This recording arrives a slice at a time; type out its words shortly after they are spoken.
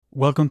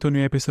Welcome to a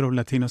new episode of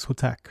Latinos Who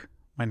Tech.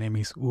 My name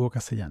is Hugo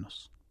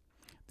Castellanos.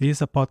 This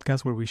is a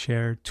podcast where we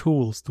share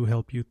tools to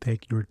help you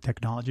take your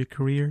technology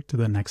career to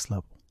the next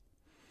level.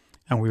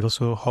 And we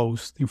also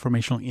host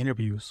informational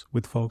interviews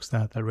with folks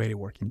that already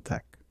work in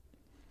tech.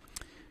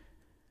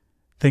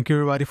 Thank you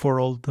everybody for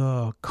all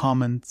the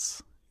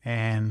comments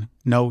and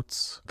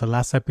notes. The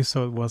last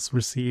episode was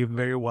received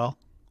very well.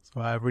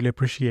 So I really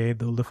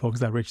appreciate all the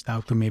folks that reached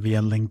out to me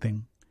via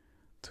LinkedIn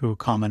to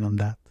comment on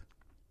that.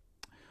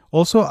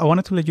 Also, I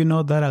wanted to let you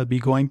know that I'll be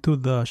going to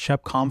the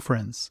SHEP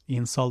conference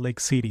in Salt Lake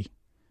City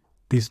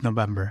this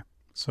November.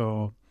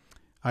 So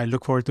I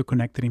look forward to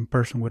connecting in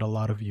person with a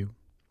lot of you.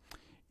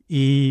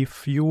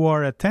 If you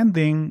are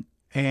attending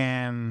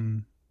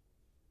and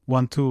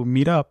want to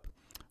meet up,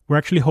 we're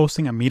actually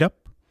hosting a meetup.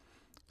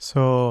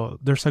 So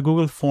there's a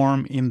Google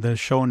form in the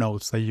show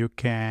notes that you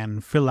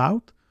can fill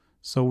out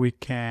so we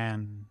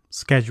can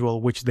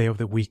schedule which day of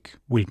the week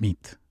we'll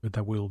meet,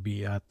 that we'll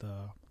be at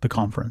the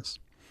conference.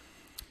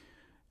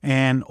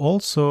 And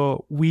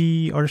also,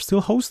 we are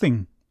still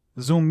hosting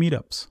Zoom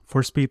meetups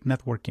for speed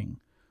networking.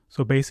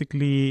 So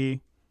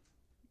basically,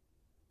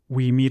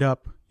 we meet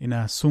up in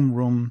a Zoom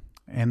room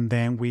and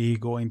then we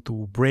go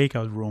into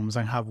breakout rooms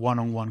and have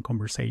one-on-one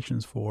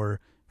conversations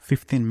for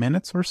 15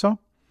 minutes or so.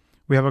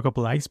 We have a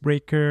couple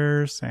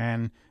icebreakers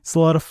and it's a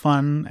lot of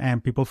fun,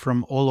 and people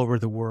from all over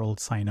the world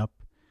sign up.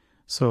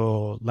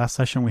 So last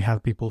session, we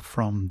had people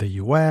from the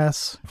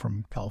US,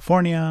 from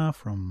California,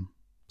 from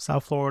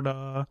South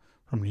Florida,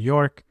 from New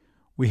York.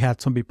 We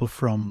had some people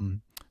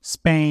from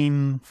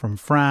Spain, from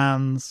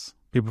France,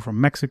 people from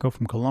Mexico,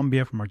 from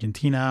Colombia, from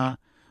Argentina.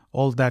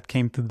 All that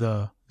came to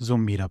the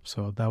Zoom meetup.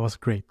 So that was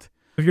great.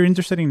 If you're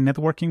interested in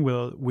networking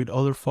with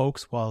other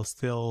folks while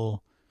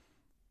still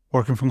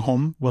working from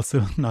home, while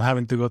still not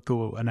having to go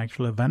to an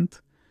actual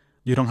event,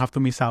 you don't have to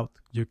miss out.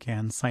 You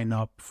can sign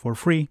up for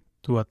free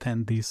to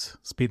attend these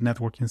speed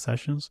networking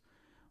sessions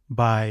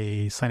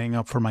by signing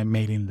up for my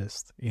mailing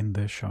list in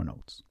the show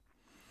notes.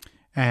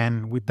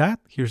 And with that,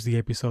 here's the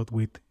episode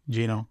with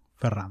Gino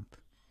Ferrand.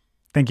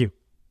 Thank you.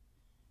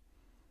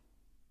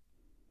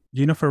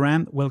 Gino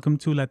Ferrand, welcome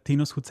to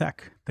Latinos Who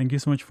Tech. Thank you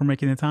so much for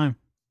making the time.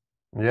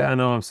 Yeah,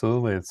 no,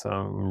 absolutely.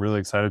 I'm really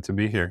excited to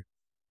be here.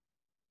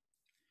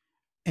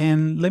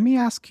 And let me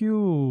ask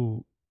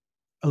you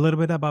a little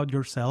bit about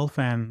yourself,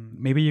 and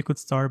maybe you could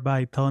start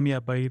by telling me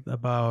a bit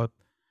about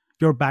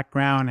your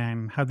background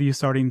and how do you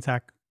start in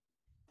tech?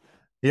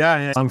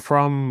 Yeah. I'm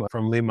from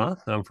Lima.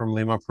 I'm from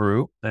Lima,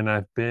 Peru, and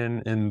I've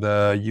been in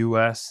the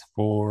US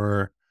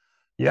for,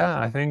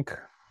 I think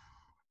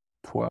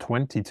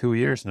 22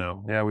 years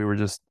now. Yeah, we were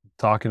just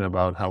talking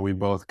about how we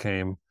both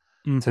came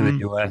to the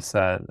US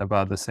at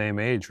about the same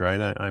age,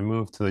 right? I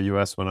moved to the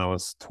US when I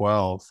was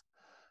 12.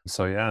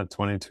 So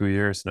 22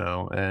 years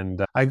now.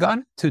 And I got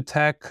into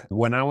tech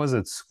when I was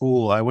at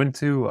school. I went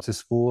to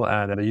school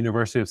at the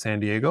University of San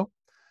Diego.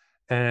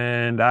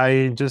 And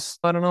I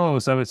don't know,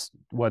 so it's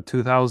what,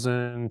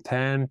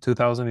 2010,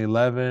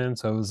 2011.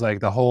 So it was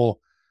like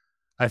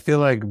I feel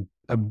like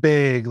a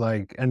big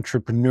like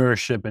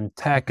entrepreneurship and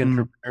tech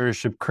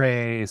entrepreneurship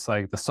craze,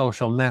 like the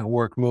Social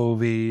Network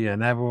movie,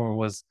 and everyone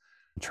was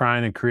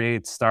trying to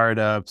create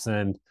startups.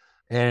 And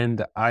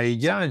I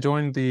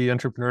joined the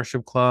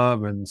entrepreneurship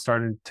club and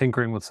started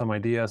tinkering with some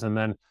ideas. And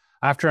then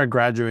after I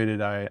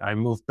graduated, I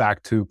moved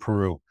back to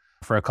Peru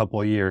for a couple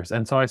of years.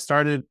 And so I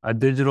started a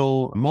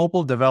digital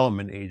mobile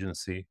development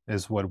agency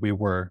is what we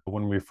were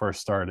when we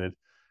first started.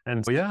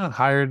 And so,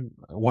 hired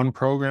one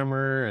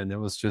programmer, and it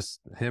was just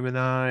him and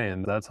I,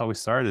 and that's how we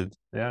started.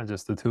 Yeah,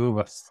 just the two of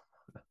us.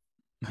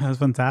 That's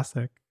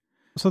fantastic.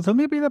 So tell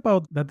me a bit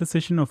about that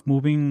decision of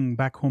moving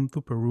back home to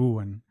Peru,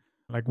 and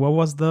like what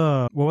was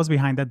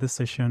behind that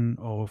decision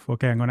of,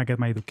 okay, I'm gonna get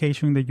my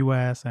education in the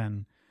US,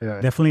 and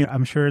definitely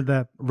I'm sure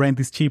that rent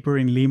is cheaper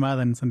in Lima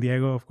than San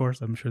Diego, of course.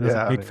 I'm sure that's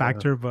a big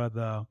factor,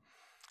 but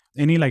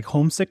any like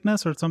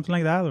homesickness or something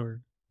like that,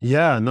 or?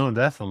 Yeah, no,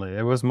 definitely.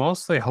 It was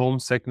mostly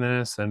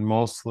homesickness, and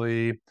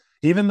mostly,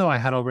 even though I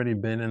had already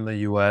been in the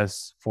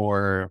US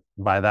for,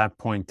 by that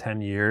point,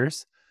 10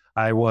 years,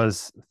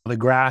 the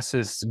grass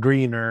is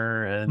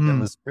greener, and it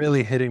was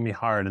really hitting me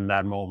hard in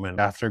that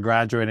moment. After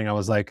graduating, I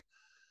was like,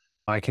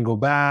 I can go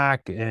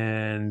back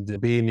and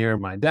be near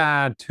my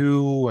dad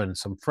too, and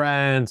some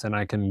friends, and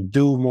I can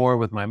do more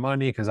with my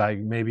money because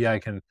maybe I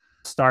can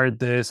start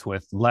this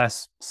with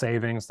less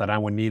savings that I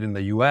would need in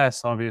the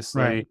US,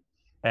 obviously. Right.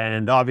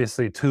 And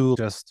obviously too,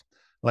 just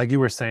like you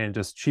were saying,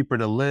 just cheaper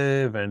to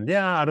live. And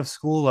out of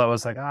school, I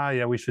was like,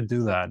 we should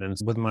do that. And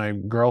with my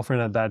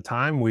girlfriend at that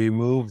time,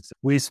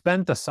 we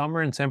spent the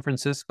summer in San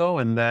Francisco,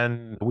 and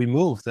then we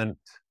moved. And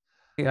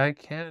I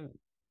can't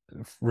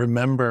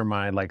remember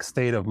my like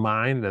state of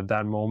mind at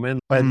that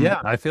moment. But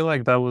I feel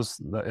like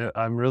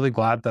I'm really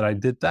glad that I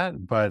did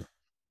that. But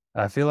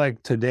I feel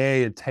like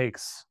today it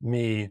takes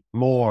me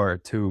more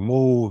to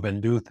move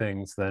and do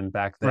things than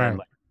back then. Right.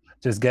 Like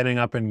just getting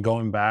up and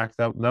going back,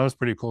 that was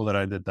pretty cool that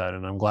I did that.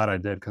 And I'm glad I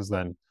did, because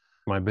then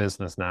my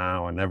business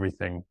now and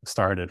everything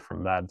started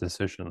from that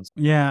decision.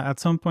 Yeah, at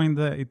some point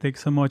it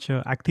takes so much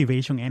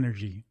activation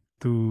energy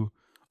to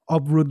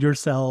uproot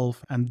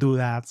yourself and do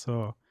that.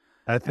 So,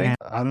 I think,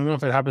 and I don't know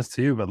if it happens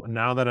to you, but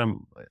now that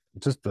I'm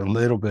just a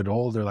little bit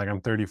older, like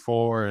I'm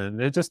 34,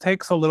 and it just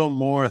takes a little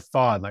more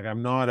thought. Like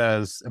I'm not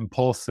as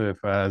impulsive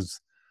as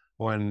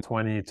when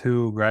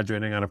 22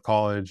 graduating out of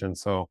college. And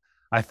so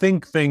I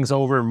think things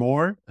over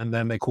more and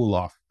then they cool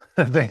off.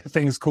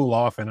 Things cool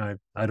off and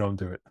I don't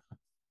do it.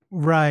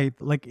 right,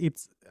 like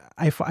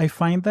I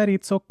find that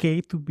it's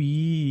okay to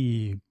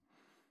be,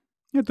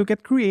 to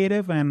get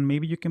creative, and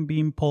maybe you can be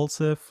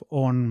impulsive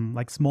on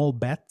like small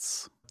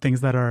bets, things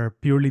that are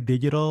purely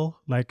digital,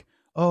 like,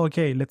 oh,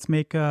 okay, let's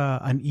make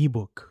an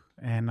ebook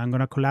and I'm going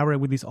to collaborate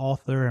with this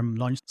author and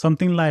launch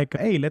something like,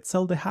 hey, let's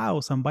sell the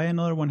house and buy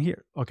another one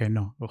here. Okay,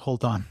 no, well,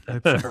 hold on.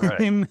 Let's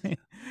Right.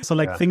 so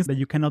like Yeah. things that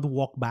you cannot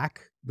walk back.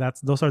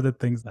 Those are the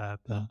things that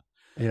so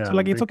Yeah.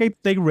 like it's okay to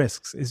take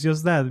risks. It's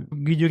just that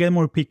you get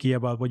more picky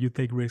about what you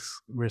take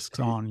risks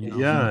on,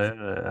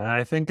 Yeah,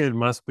 I think it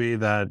must be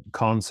that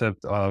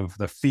concept of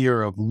the fear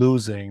of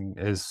losing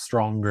is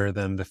stronger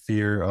than the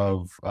fear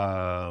of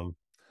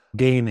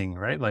gaining,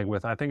 right? Like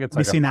with, I think it's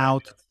like a missing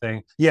out. finance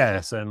thing.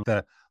 Yes, and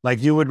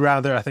like you would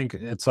rather. I think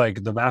it's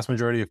like the vast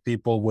majority of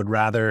people would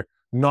rather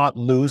not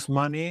lose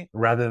money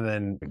rather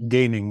than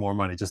gaining more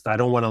money. Just I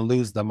don't want to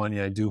lose the money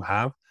I do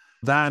have.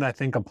 That I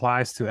think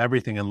applies to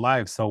everything in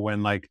life. So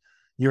when like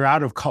you're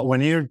out of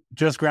when you're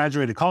just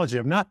graduated college, you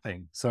have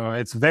nothing. So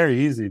it's very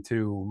easy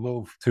to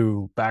move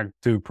to back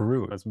to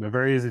Peru. It's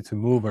very easy to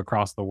move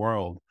across the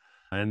world.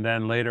 And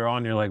then later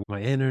on, you're like,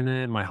 my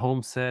internet, my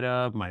home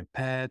setup, my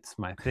pets,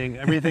 my thing,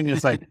 everything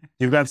is like,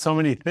 you've got so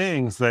many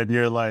things that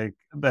you're like,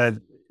 that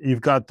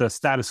you've got the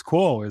status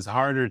quo is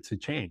harder to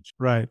change.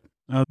 Right.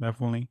 Oh,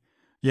 definitely.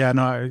 Yeah,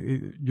 no,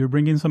 you're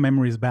bringing some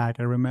memories back.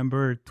 I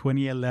remember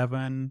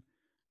 2011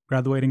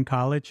 graduating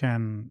college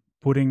and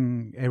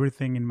putting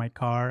everything in my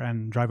car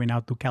and driving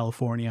out to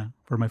California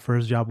for my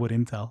first job with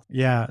Intel.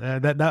 Yeah,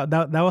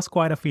 that was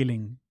quite a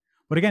feeling.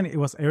 But again, it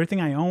was everything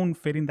I owned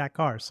fit in that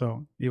car,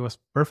 so it was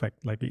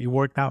perfect. Like it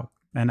worked out.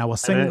 And I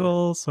was And it,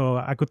 single, so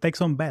I could take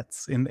some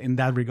bets in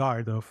that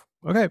regard of,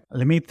 okay,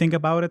 let me think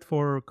about it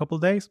for a couple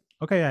days.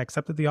 Okay, I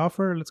accepted the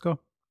offer. Let's go.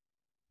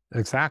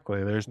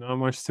 exactly. There's not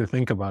much to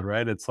think about,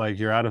 right? It's like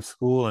you're out of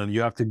school and you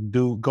have to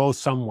go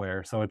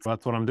somewhere. So it's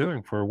that's what I'm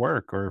doing for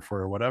work or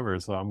for whatever.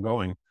 So I'm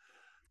going.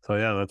 So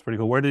yeah, that's pretty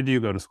cool. Where did you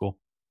go to school?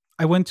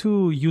 I went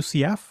to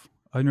UCF,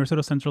 University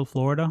of Central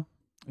Florida,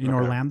 in Okay.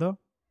 Orlando.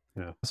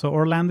 Yeah. So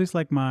Orlando is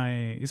like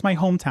it's my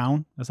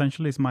hometown.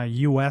 Essentially, it's my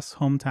U.S.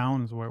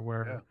 hometown. Is Yeah.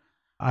 where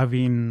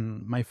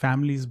my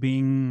family's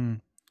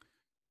been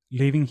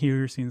living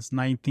here since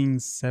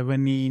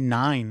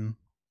 1979.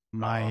 Oh,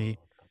 My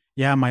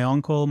my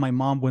uncle, my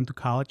mom went to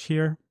college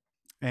here,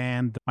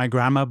 and my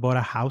grandma bought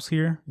a house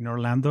here in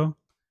Orlando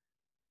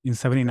in okay.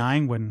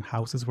 '79 when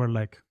houses were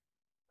like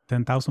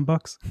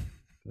 $10,000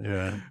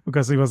 Yeah.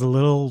 because it was a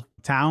little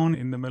town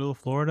in the middle of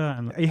Florida,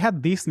 and it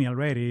had Disney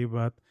already,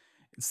 but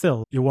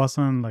still, it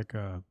wasn't like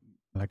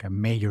a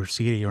major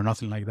city or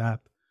nothing like that.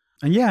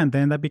 And yeah, and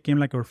then that became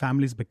like our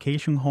family's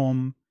vacation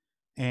home.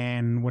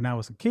 And when I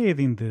was a kid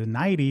in the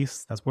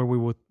 '90s, that's where we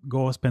would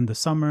go spend the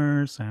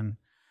summers and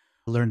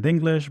learned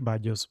English by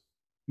just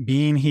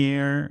being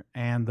here.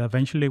 And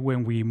eventually,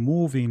 when we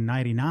moved in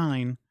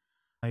 '99,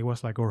 it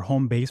was like our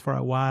home base for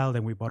a while.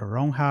 Then we bought our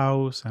own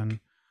house, and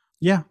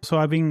yeah. So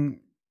I've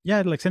been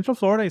like Central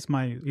Florida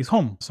is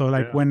home. So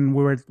like Yeah. when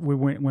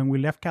when we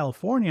left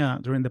California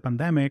during the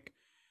pandemic,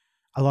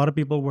 a lot of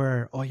people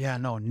were, oh yeah,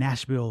 no,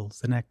 Nashville's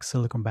the next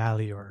Silicon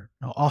Valley, or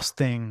no,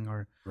 Austin,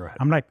 or Right.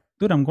 I'm like,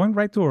 dude, I'm going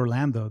right to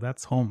Orlando.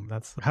 That's home.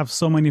 I have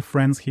so many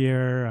friends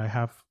here. I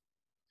have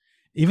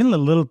even the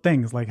little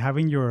things like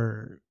having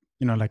your,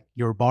 like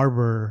your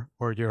barber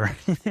or your,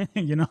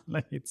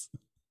 like it's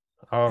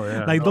Oh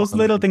yeah. like No, those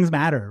little things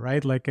matter,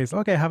 right? Like it's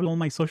okay, I have all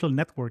my social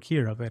network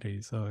here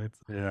already. So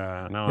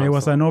yeah. No, it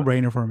was a no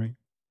absolutely. brainer for me.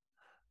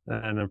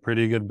 And a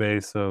pretty good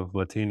base of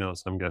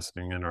Latinos, I'm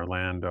guessing, in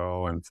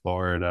Orlando and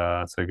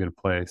Florida. It's a good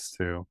place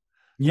to have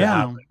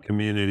Yeah. a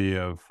community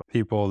of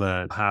people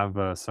that have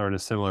a sort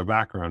of similar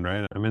background,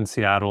 right? I'm in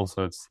Seattle,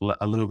 so it's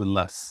a little bit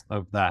less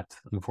of that,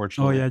 Oh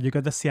unfortunately. yeah, you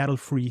got the Seattle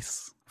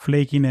freeze,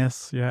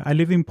 flakiness. Yeah, I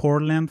lived in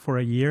Portland for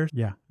a year.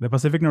 Yeah, the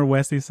Pacific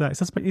Northwest is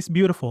it's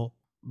beautiful,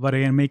 but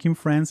again, making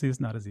friends is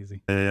not as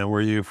easy. And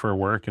were you for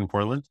work in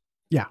Portland?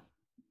 Yeah,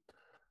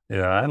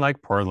 Yeah, I like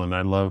Portland.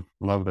 I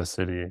love the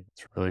city.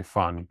 It's really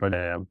fun. But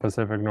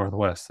Pacific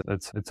Northwest,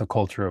 it's a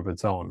culture of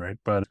its own, right?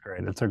 But it's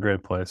great. It's a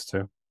great place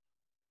too.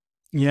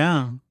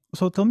 yeah.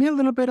 So tell me a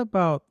little bit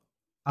about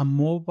a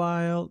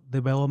mobile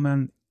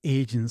development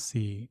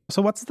agency.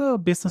 So what's the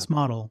business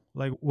model?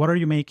 Like, what are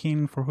you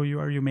making? For who you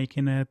are you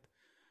making it?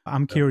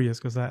 I'm Yeah. curious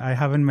because I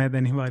haven't met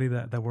anybody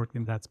that worked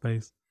in that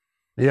space.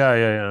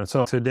 Yeah.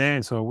 So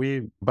today, so we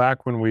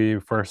back when we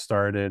first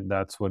started,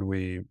 that's what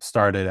we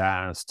started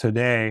as.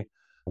 Today,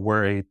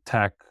 we're a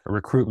tech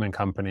recruitment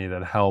company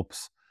that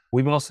helps.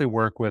 We mostly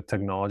work with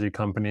technology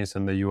companies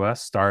in the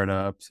US,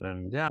 startups,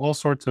 and yeah, all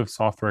sorts of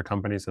software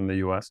companies in the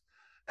US,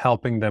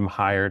 helping them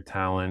hire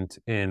talent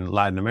in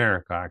Latin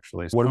America,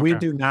 actually. What we Okay.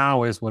 do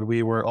now is what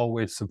we were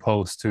always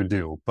supposed to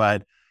do,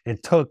 but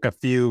it took a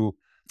few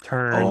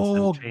turns and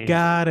Oh, changes.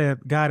 got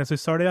it. Got it. So it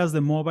started as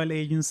the mobile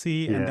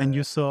agency and then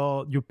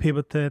Yeah. you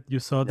pivoted, you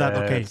saw that,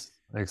 okay, Yes,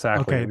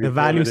 exactly. okay, We the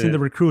value is in the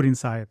pivoted. recruiting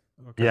side.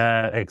 Okay.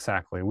 Yeah,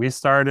 exactly. We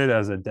started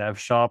as a dev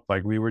shop.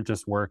 Like we were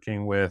just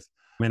working with,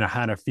 I mean, I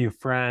had a few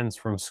friends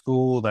from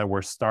school that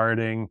were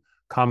starting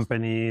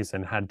companies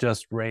and had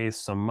just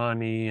raised some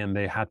money and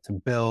they had to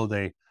build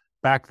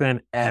back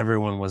then,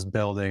 everyone was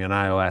building an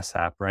iOS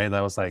app, right?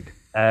 That was like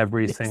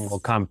every single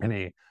Yes.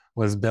 company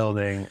was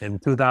building in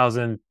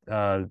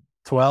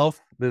 2012.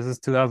 This is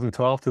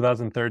 2012,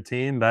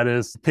 2013. That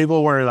is,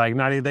 people were like,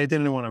 not, they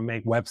didn't want to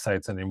make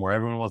websites anymore.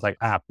 Everyone was like,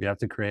 app, you have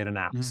to create an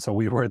app. Mhm. So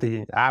we were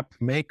the app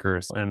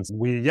makers. And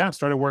we, yeah,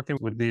 started working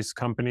with these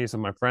companies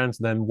and my friends,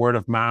 then word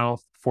of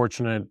mouth,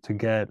 fortunate to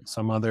get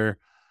some other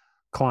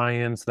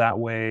clients that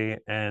way.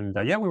 And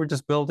yeah, we were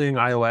just building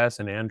iOS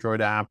and Android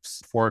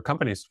apps for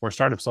companies, for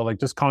startups. So like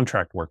just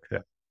contract work. Yeah.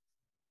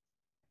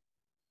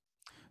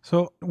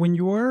 So when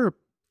you are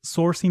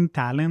sourcing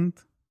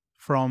talent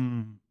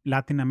from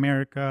Latin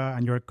America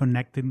and you're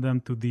connecting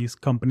them to these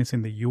companies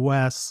in the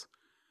US,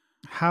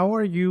 how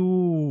are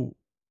you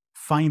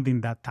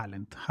finding that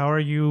talent? How are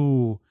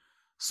you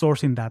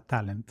sourcing that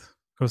talent?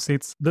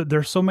 Because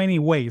there's so many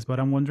ways, but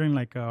I'm wondering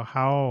like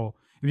how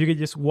if you could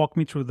just walk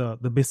me through the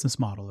business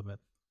model of it.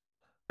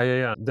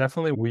 Yeah.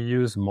 Definitely, we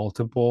use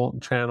multiple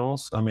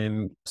channels. I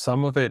mean,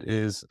 some of it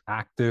is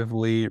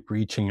actively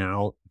reaching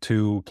out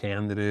to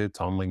candidates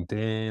on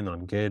LinkedIn,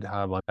 on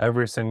GitHub, like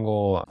every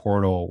single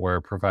portal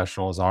where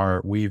professionals are,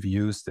 we've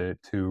used it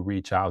to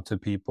reach out to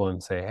people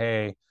and say,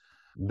 hey,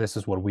 this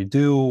is what we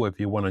do. If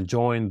you want to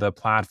join the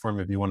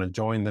platform, if you want to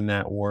join the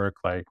network,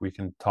 like we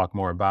can talk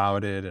more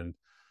about it. And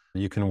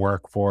you can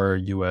work for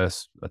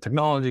US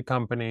technology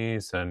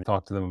companies and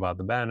talk to them about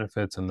the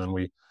benefits. And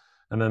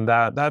then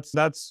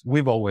that's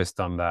we've always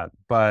done that.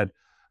 But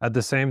at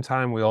the same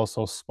time, we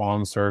also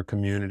sponsor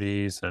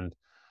communities and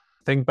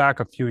think back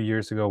a few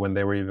years ago when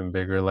they were even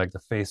bigger, like the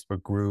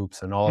Facebook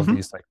groups and all of Hmm.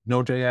 these, like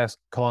Node.js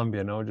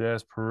Colombia,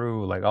 Node.js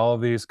Peru, like all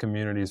of these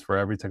communities for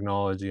every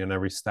technology and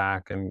every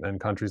stack and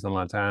countries in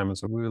LATAM. And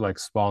so we would like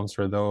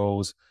sponsor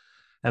those.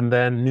 And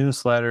then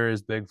newsletter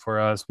is big for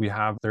us. We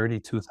have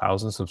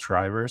 32,000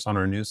 subscribers on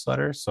our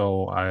newsletter.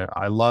 So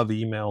I love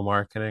email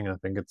marketing. I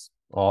think it's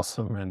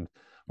awesome. And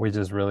we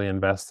just really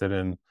invested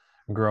in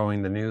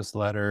growing the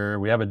newsletter.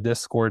 We have a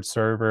Discord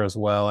server as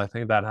well. I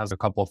think that has a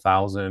couple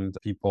thousand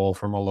people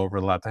from all over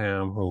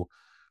LATAM who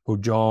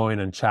join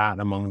and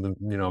chat among them,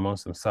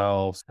 amongst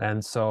themselves.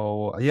 And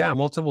so, yeah,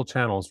 multiple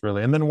channels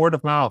really. And then word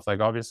of mouth, like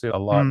obviously a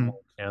lot more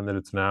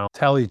candidates now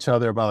tell each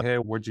other about, hey,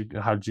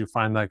 how did you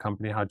find that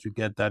company? How'd you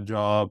get that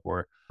job?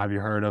 Or have you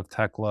heard of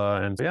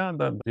TECLA?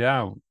 And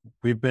yeah,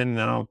 we've been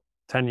now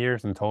 10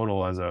 years in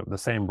total as the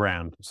same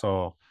brand.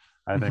 So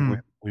I think Hmm.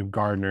 we've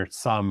garnered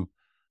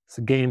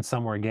gained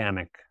some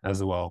organic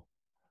as well.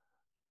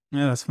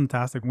 Yeah, that's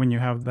fantastic when you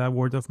have that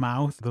word of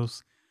mouth,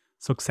 those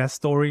success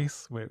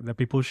stories that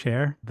people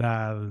share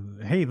that,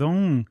 hey,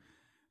 don't,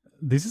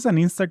 this is an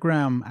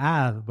Instagram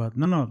ad, but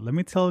no, no, let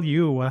me tell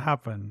you what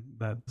happened.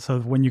 That so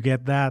when you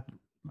get that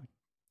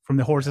from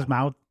the horse's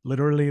mouth,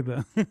 literally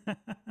the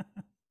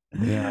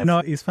Yeah. no,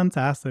 it's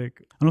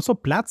fantastic. And also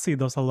Platzi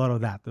does a lot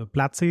of that. The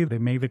Platzi, they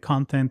make the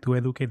content to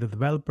educate the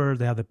developers.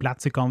 They have the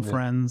Platzi Yeah.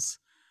 conference.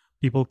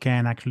 People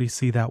can actually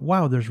see that,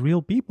 wow, there's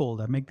real people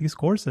that make these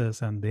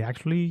courses and they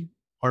actually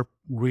are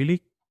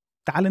really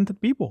talented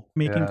people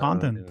making Yeah,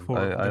 content yeah.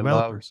 for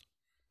developers.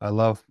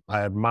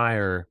 I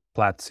admire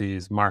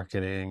Platzi's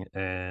marketing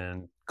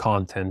and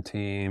content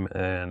team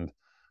and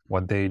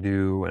what they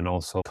do. And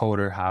also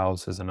Coder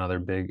House is another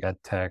big ed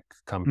tech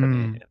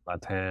company Mm. in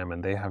LATAM,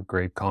 and they have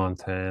great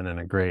content and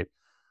a great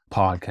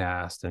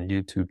podcast and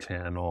YouTube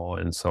channel.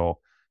 And so,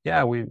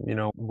 yeah,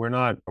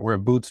 we're a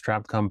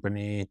bootstrap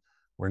company.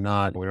 We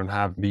don't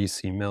have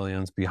VC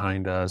millions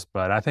behind us,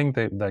 but I think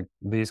that like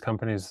these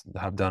companies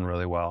have done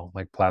really well,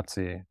 like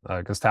Platzi,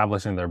 like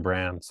establishing their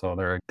brand. So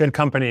they're a good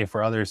company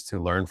for others to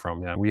learn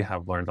from. Yeah, we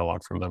have learned a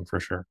lot from them for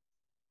sure.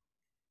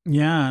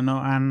 Yeah, no,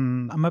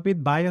 and I'm a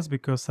bit biased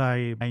because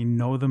I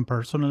know them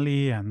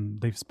personally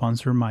and they've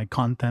sponsored my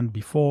content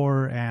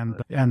before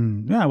and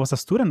yeah, I was a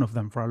student of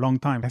them for a long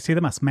time. I see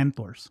them as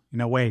mentors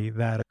in a way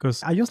that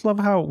because I just love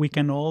how we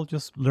can all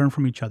just learn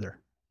from each other.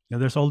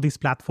 There's all these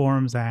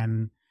platforms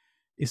and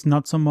it's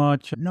not so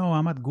much no,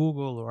 I'm at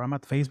Google or I'm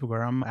at Facebook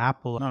or I'm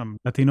Apple. No, I'm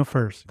Latino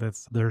first.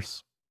 That's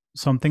there's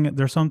something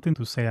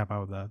to say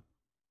about that.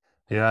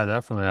 Yeah,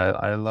 definitely.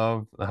 I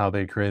love how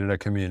they created a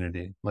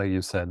community. Like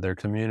you said, their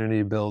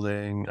community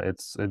building.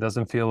 It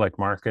doesn't feel like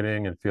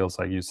marketing. It feels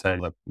like you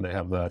said that they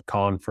have that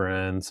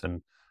conference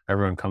and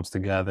everyone comes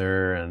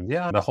together. And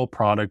yeah, the whole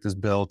product is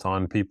built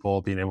on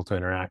people being able to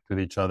interact with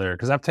each other.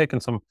 Because I've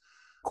taken some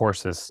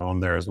courses on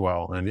there as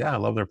well. And yeah, I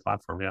love their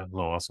platform. Yeah,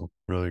 no, awesome.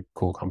 Really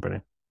cool company.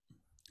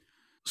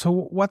 So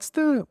what's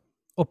the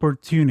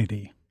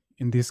opportunity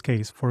in this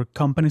case for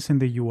companies in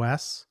the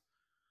US?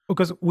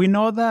 Because we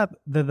know that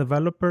the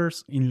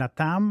developers in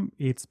LATAM,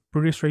 it's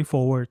pretty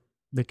straightforward.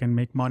 They can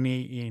make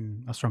money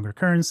in a stronger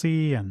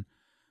currency and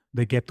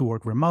They get to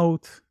work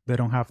remote. They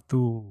don't have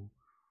to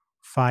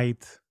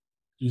fight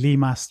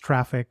Lima's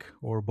traffic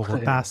or Yeah.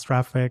 Bogota's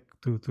traffic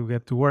to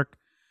get to work.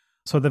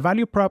 So the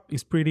value prop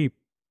is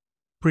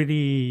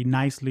pretty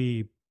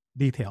nicely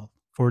detailed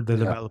for the Yeah.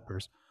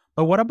 developers.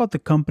 But what about the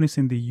companies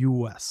in the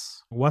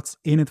US? What's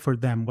in it for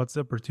them? What's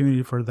the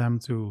opportunity for them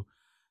to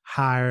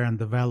hire and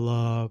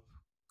develop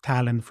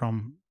talent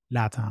from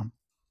LATAM?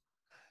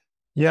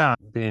 Yeah,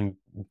 being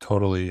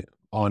totally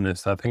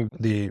honest, I think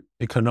the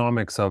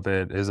economics of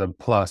it is a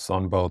plus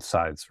on both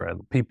sides, right?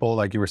 People,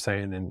 like you were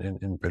saying,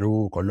 in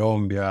Peru,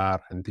 Colombia,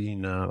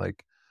 Argentina,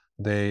 like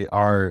they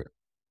are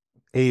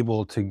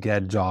able to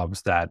get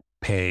jobs that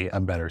pay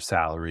a better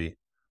salary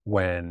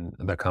when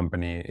the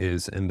company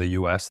is in the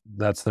US.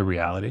 That's the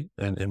reality.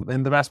 And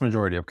in the vast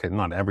majority of cases,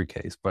 not every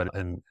case, but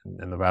in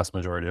the vast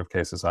majority of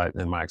cases,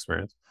 in my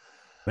experience.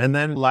 And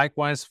then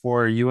likewise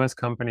for US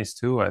companies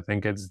too, I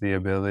think it's the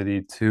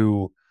ability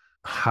to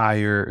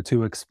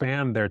to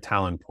expand their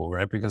talent pool,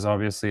 right? Because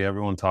obviously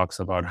everyone talks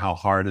about how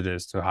hard it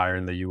is to hire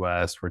in the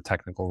US for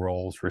technical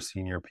roles, for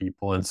senior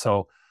people. And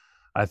so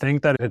I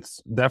think that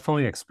it's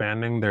definitely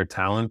expanding their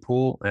talent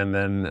pool and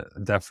then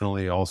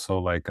definitely also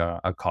like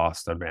a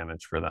cost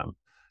advantage for them.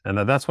 And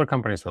that's what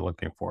companies are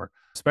looking for,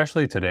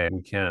 especially today.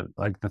 We can't,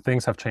 like, the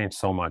things have changed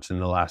so much in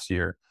the last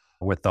year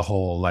with the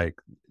whole like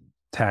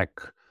tech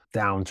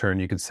downturn,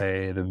 you could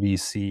say, the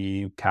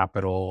VC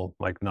capital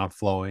like not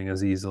flowing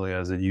as easily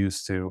as it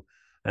used to.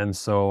 And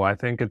so I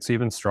think it's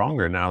even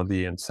stronger now,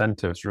 the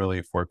incentives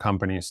really for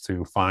companies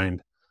to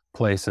find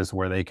places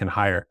where they can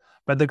hire.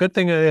 But the good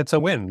thing is it's a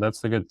win.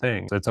 That's the good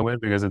thing. It's a win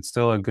because it's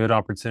still a good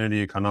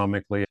opportunity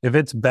economically. If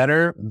it's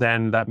better,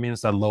 then that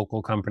means that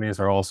local companies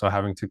are also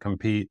having to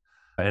compete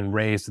and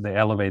they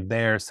elevate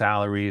their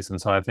salaries.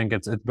 And so I think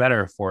it's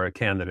better for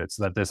candidates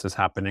that this is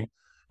happening.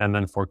 And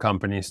then for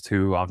companies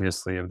too,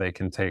 obviously, if they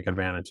can take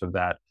advantage of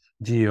that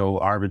geo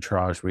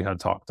arbitrage we had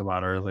talked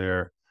about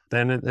earlier,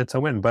 then it's a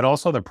win. But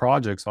also the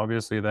projects,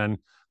 obviously, then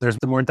there's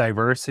the more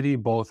diversity,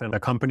 both in the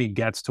company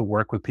gets to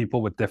work with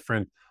people with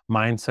different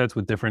mindsets,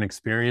 with different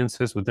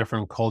experiences, with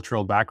different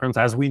cultural backgrounds.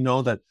 As we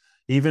know that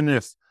even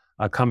if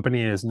a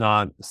company is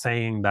not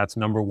saying that's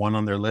number one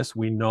on their list,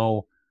 we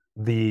know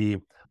the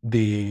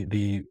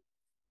the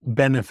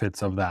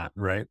benefits of that,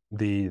 right?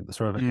 The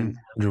sort of Mm,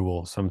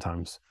 intangible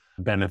sometimes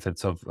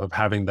benefits of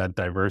having that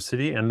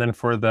diversity. And then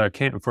for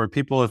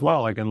people as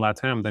well, like in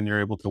LATAM, then you're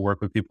able to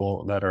work with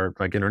people that are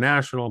like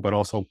international, but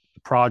also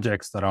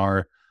projects that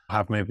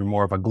have maybe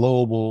more of a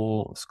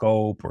global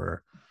scope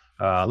or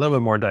a little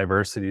bit more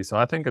diversity. So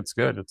I think it's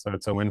good.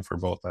 It's a win for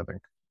both, I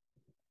think.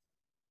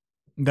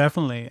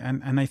 definitely,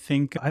 and I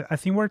think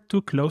we're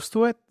too close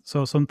to it.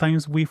 So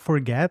sometimes we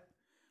forget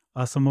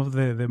some of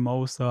the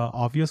most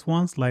obvious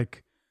ones,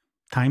 like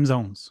time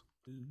zones.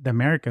 The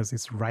Americas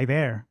is right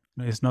there.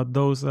 It's not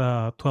those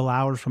 12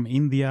 hours from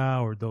India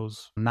or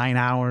those 9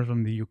 hours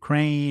from the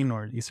Ukraine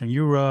or Eastern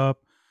Europe.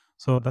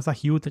 So that's a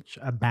huge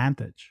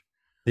advantage.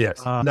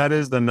 Yes, Uh, that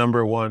is the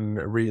number one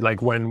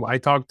like when I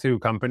talk to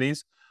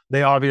companies,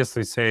 they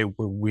obviously say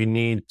we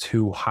need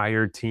to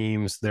hire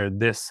teams, they're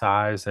this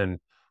size and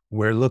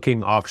we're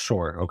looking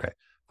offshore. Okay,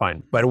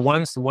 fine. But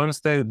once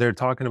they're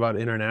talking about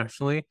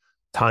internationally,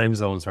 time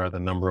zones are the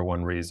number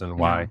one reason yeah.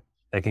 why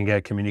they can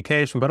get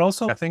communication. But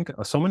also I think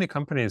so many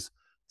companies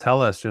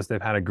tell us just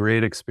they've had a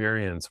great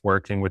experience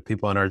working with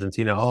people in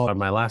Argentina. Oh, at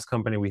my last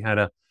company we had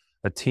a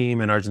team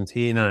in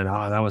Argentina and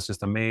oh, that was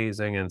just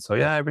amazing. And so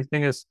yeah,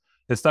 everything is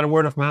it's that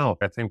word of mouth.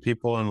 I think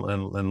people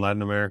in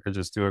Latin America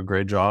just do a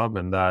great job,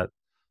 and that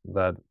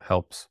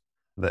helps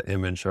the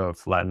image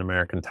of Latin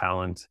American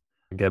talent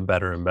get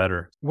better and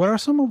better. What are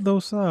some of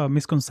those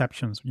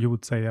misconceptions you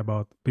would say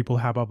about people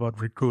have about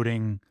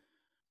recruiting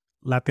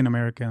Latin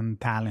American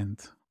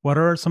talent? What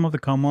are some of the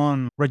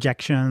common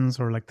rejections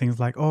or like things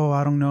like, oh,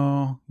 I don't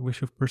know, we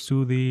should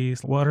pursue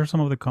these? What are some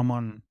of the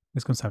common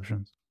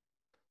misconceptions?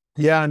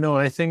 Yeah, no,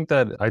 I think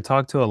that I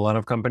talk to a lot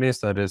of companies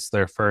that it's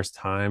their first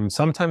time,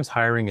 sometimes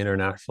hiring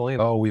internationally.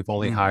 Oh, we've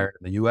only Mm, hired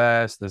in the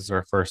US. This is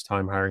our first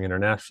time hiring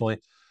internationally.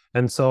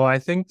 And so I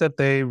think that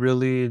they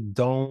really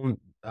don't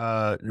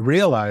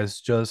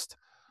realize just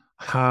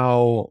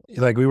how,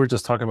 like we were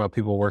just talking about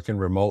people working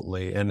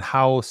remotely and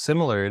how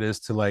similar it is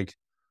to like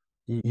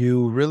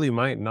you really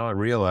might not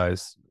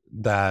realize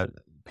that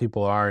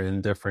people are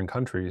in different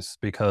countries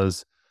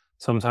because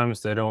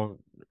sometimes they don't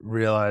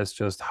realize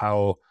just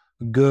how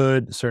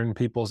good certain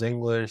people's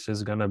English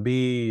is going to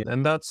be.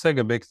 And that's like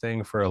a big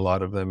thing for a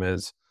lot of them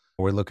is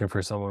we're looking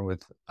for someone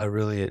with a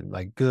really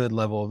like good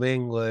level of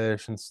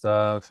English and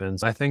stuff. And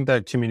I think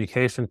that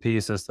communication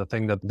piece is the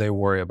thing that they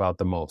worry about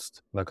the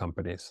most, the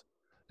companies.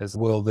 Is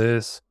will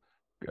this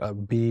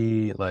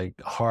be like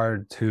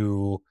hard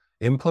to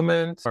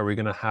implement? Are we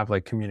going to have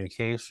like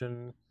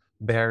communication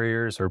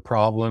barriers or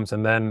problems?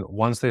 And then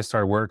once they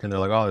start working, they're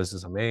like, "Oh, this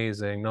is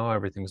amazing! No,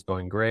 everything's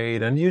going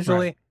great." And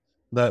right. usually,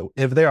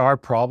 if there are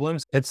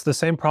problems, it's the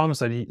same problems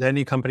that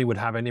any company would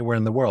have anywhere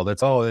in the world.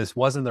 It's oh, this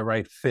wasn't the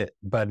right fit,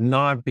 but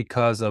not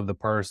because of the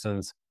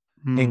person's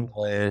Mm,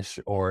 English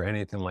or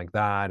anything like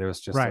that. It was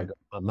just like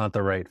right. not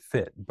the right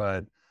fit,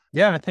 but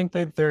Yeah, I think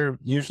they're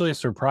usually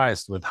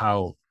surprised with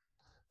how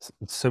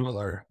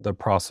similar the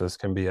process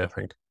can be, I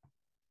think.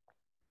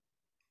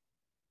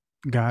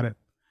 Got it.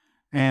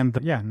 And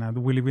yeah, now that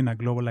we live in a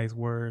globalized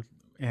world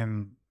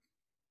and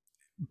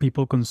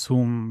people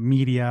consume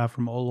media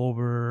from all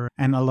over,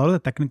 and a lot of the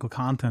technical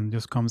content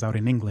just comes out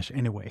in English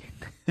anyway.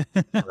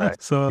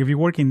 Right. So if you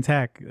work in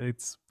tech,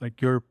 it's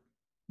like you're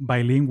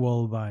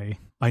bilingual by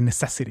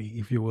necessity,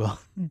 if you will.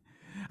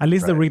 At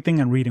least the Right. reading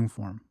and reading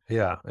form.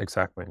 Yeah,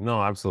 exactly.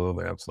 No,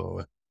 absolutely,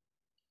 absolutely.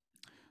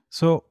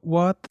 So,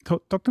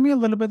 talk to me a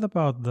little bit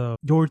about the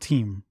your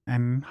team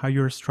and how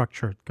you're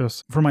structured.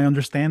 Because from my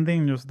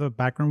understanding, just the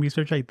background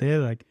research I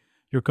did, like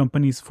your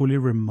company is fully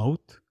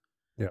remote.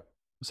 Yeah.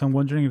 So I'm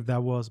wondering if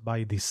that was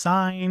by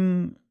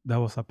design, that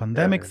was a Yeah.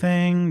 pandemic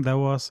thing, that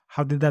was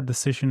how did that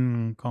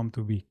decision come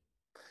to be?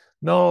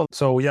 No,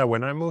 so yeah,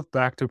 when I moved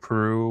back to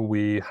Peru,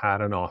 we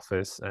had an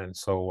office, and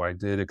so I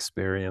did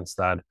experience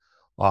that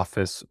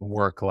office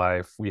work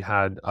life. We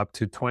had up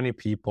to 20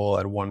 people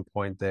at one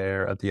point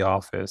there at the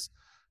office.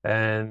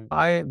 And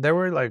I there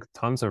were like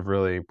tons of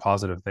really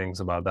positive things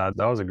about that.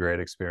 That was a great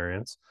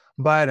experience.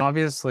 But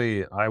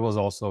obviously, I was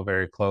also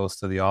very close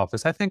to the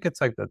office. I think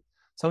it's like that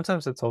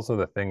sometimes it's also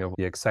the thing of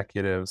the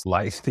executives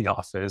like the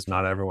office,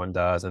 not everyone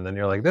does. And then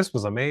you're like, this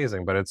was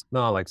amazing. But it's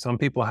no, like some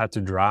people had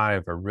to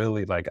drive or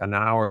really like an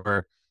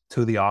hour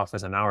to the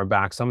office, an hour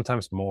back,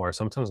 sometimes more,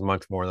 sometimes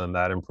much more than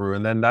that in Peru.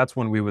 And then that's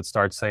when we would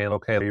start saying,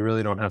 okay, you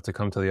really don't have to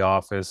come to the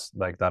office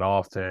like that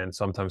often,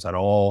 sometimes at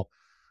all,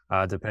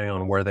 depending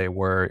on where they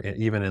were,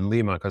 even in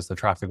Lima, because the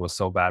traffic was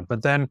so bad.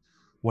 But then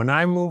when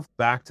I moved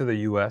back to the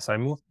US, I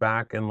moved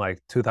back in like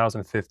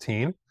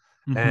 2015.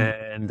 Hmm.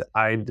 And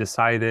I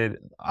decided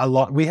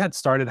we had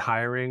started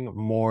hiring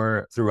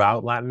more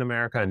throughout Latin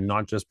America and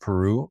not just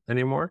Peru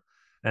anymore.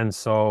 And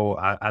so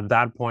at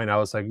that point, I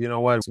was like, you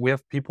know what? We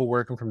have people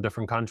working from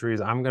different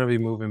countries. I'm going to be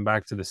moving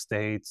back to the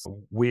States.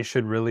 We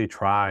should really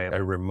try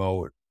a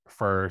remote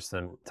first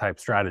and type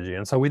strategy.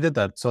 And so we did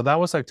that. So that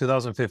was like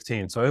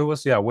 2015. So it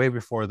was, yeah, way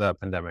before the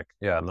pandemic.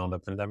 Yeah, no, the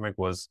pandemic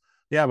was,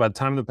 yeah, by the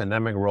time the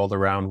pandemic rolled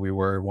around, we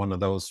were one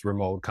of those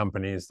remote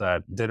companies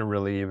that didn't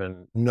really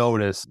even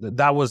notice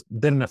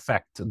didn't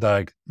affect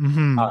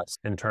Hmm. us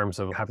in terms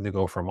of having to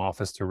go from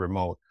office to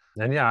remote.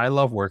 And yeah, I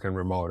love working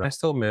remote. I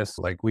still miss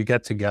like we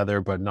get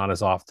together, but not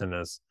as often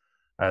as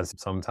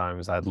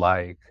sometimes I'd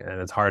like. And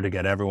it's hard to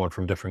get everyone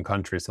from different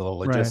countries, so the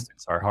Right.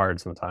 logistics are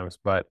hard sometimes.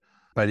 But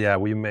yeah,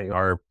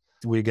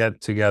 we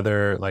get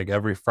together like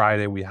every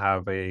Friday. We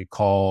have a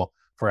call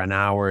for an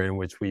hour in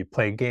which we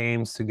play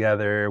games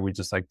together. We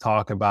just like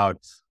talk about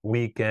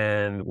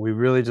weekend. We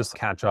really just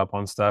catch up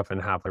on stuff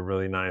and have a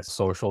really nice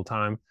social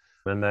time.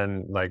 And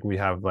then like we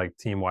have like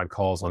team wide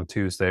calls on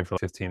Tuesday for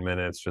 15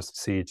 minutes just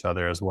to see each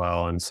other as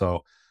well. And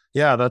so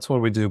yeah, that's what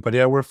we do. But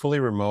yeah, we're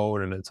fully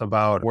remote and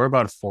we're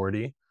about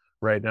 40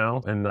 right now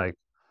in like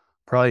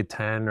probably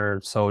 10 or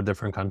so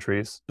different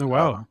countries. Oh,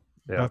 wow.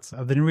 Yeah. That's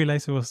I didn't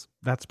realize it was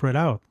that spread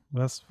out.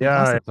 That's Yeah,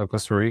 fantastic. so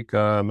Costa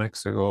Rica,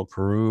 Mexico,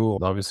 Peru,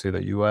 obviously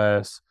the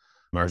US,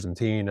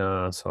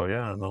 Argentina. So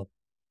yeah, no,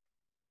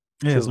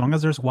 Yeah, as Chile. long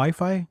as there's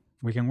Wi-Fi,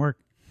 we can work.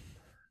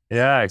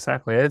 Yeah,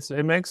 exactly. It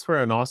makes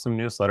for an awesome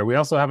newsletter. We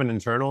also have an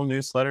internal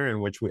newsletter in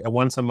which we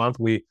once a month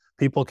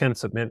people can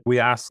submit. We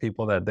ask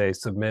people that they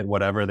submit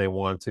whatever they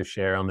want to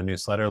share on the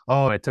newsletter.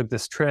 Oh, I took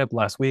this trip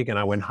last week and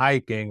I went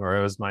hiking, or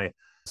it was my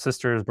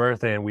sister's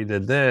birthday and we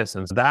did this.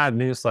 And that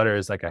newsletter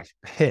is like a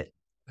hit.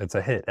 It's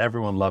a hit.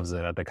 Everyone loves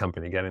it at the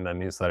company, getting that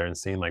newsletter and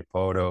seeing like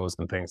photos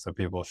and things that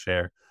people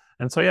share.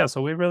 And so yeah,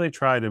 so we really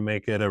try to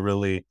make it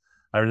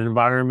an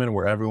environment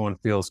where everyone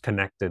feels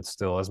connected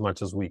still as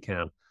much as we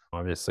can.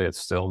 Obviously,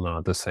 it's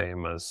not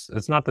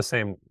the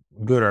same,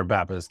 good or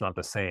bad, but it's not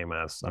the same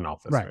as an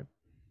office, Right.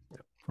 right?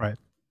 Right.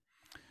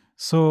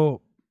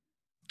 So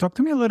talk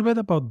to me a little bit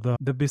about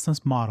the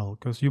business model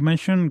because you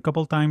mentioned a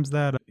couple times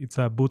that it's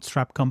a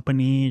bootstrap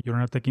company. You're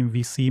not taking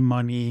VC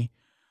money.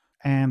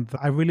 And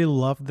I really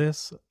love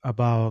this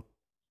about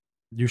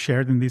you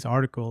shared in this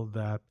article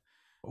that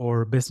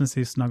our business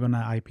is not going to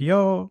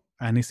IPO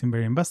and it's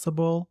very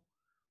investable,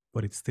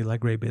 but it's still a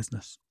great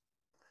business.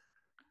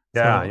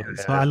 Yeah, So, yeah,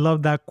 so yeah. I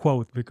love that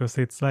quote because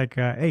it's like,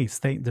 hey,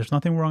 stay. There's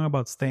nothing wrong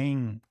about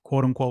staying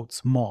quote unquote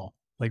small.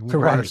 Like we're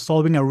Right.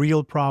 solving a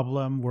real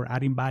problem. We're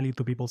adding value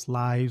to people's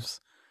lives.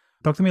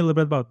 Talk to me a little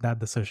bit about that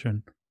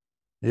decision.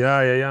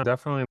 Yeah, yeah, yeah,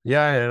 definitely.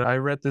 Yeah, and I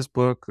read this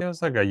book, it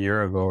was like a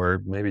year ago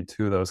or maybe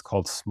two, that was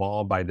called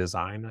Small by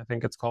Design, I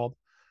think it's called.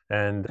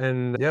 And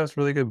yeah, it's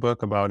a really good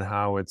book about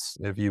how it's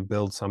if you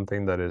build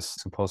something that is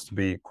supposed to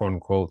be quote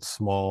unquote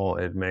small,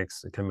 it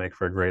can make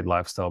for a great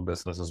lifestyle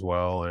business as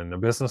well. And a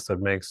business that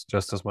makes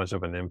just as much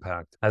of an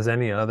impact as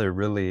any other,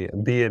 really,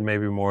 be it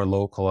maybe more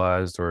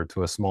localized or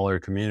to a smaller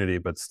community,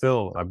 but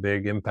still a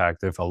big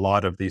impact if a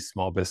lot of these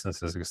small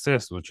businesses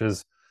exist, which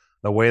is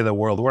the way the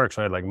world works,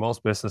 right? Like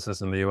most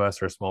businesses in the US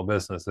are small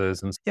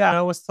businesses. And yeah, I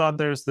always thought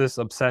there's this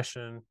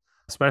obsession,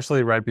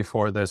 especially right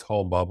before this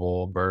whole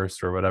bubble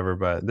burst or whatever,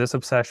 but this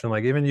obsession,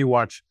 like even you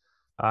watch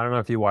I don't know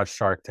if you watch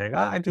Shark Tank.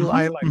 I do.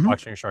 I Mm-hmm, like mm-hmm.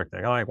 watching Shark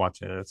Tank. I like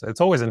watching it.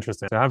 It's always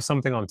interesting to have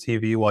something on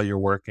TV while you're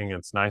working.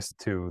 It's nice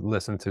to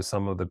listen to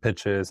some of the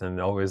pitches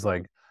and always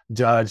like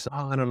judge.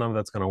 Oh, I don't know if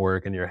that's going to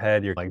work in your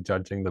head. You're like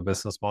judging the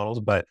business models,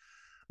 but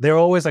they're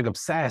always like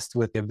obsessed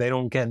with if they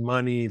don't get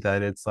money,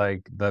 that it's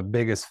like the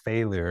biggest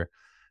failure.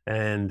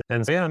 And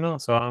so yeah, no.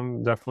 So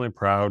I'm definitely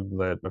proud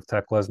that if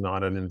TECLA is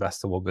not an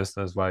investable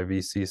business by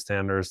VC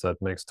standards, that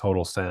makes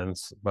total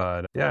sense.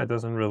 But yeah, it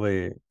doesn't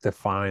really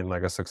define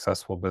like a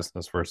successful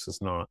business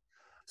versus not.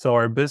 So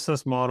our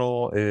business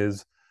model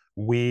is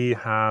we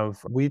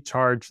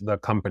charge the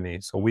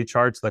company. So we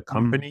charge the Mm,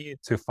 company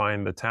to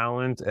find the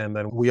talent, and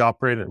then we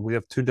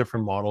have two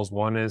different models.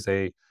 One is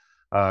a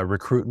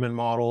recruitment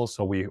model.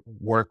 So we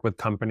work with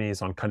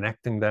companies on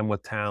connecting them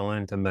with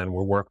talent, and then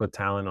we work with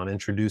talent on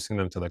introducing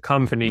them to the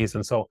companies.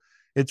 And so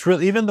it's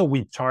really, even though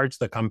we charge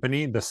the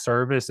company, the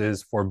service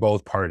is for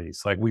both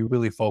parties. Like we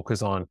really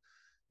focus on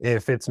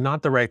if it's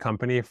not the right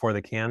company for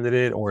the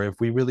candidate, or if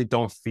we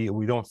don't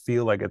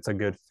feel like it's a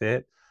good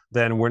fit,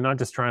 then we're not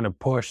just trying to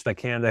push the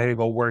candidate, hey,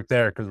 go work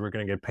there because we're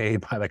going to get paid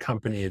by the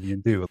company if you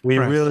do. We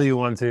right. really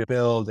want to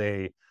build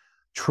a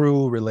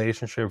true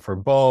relationship for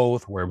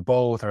both, where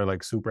both are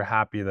like super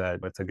happy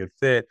that it's a good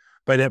fit.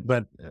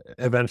 But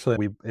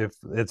eventually, if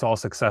it's all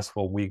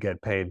successful, we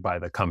get paid by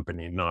the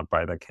company, not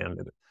by the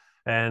candidate.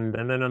 And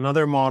then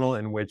another model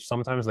in which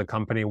sometimes the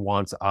company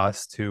wants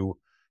us to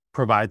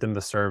provide them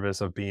the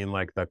service of being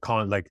like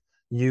like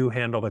you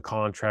handle the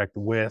contract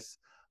with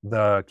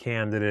the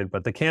candidate,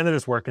 but the candidate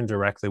is working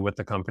directly with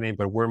the company,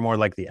 but we're more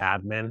like the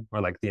admin or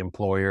like the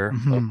employer of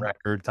Mm-hmm.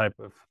 record type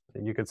of,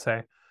 you could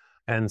say.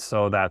 And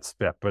so that's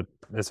yeah, but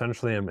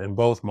essentially in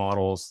both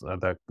models,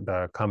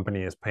 the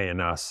company is paying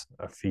us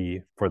a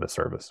fee for the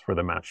service, for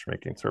the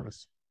matchmaking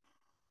service.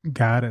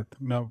 Got it.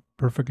 No,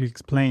 perfectly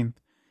explained.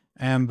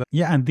 And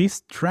yeah, and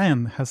this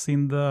trend has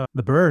seen the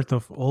birth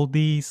of all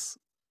these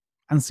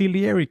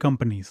ancillary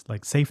companies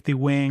like Safety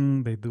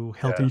Wing. They do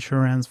health Yeah.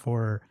 insurance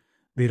for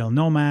digital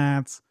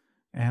nomads.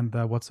 And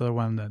what's the other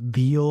one?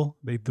 Deal.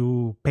 They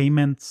do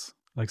payments,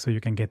 like so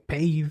you can get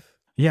paid.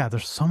 Yeah,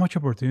 there's so much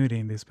opportunity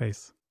in this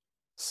space.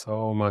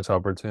 So much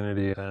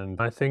opportunity. And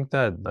I think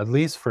that at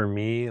least for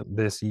me,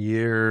 this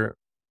year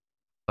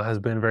has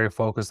been very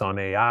focused on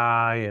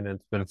AI, and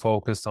it's been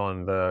focused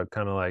on the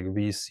kind of like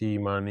VC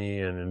money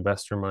and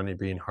investor money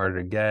being harder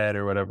to get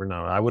or whatever.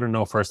 Now, I wouldn't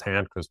know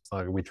firsthand because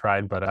like, we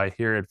tried, but I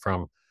hear it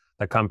from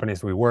the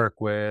companies we work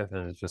with,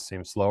 and it just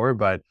seems slower.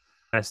 But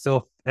I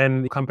still,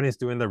 and companies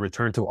doing the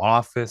return to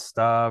office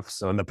stuff.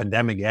 So, and the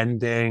pandemic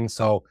ending.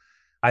 So,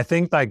 I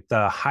think like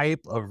the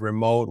hype of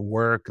remote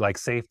work, like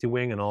Safety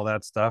Wing and all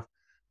that stuff,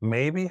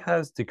 maybe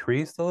has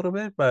decreased a little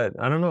bit, but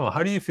I don't know.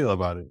 How do you feel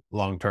about it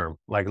long term?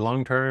 Like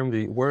long term,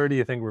 where do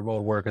you think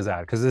remote work is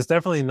at? Because it's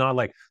definitely not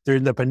like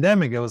during the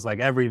pandemic, it was like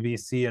every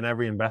VC and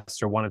every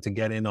investor wanted to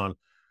get in on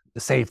the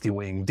Safety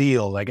Wing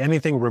deal, like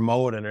anything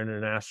remote and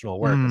international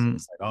work. Because Mm,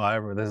 it's like,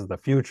 oh, this is the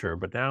future.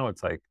 But now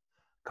it's like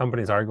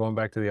companies are going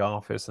back to the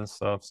office and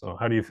stuff. So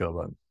how do you feel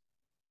about it?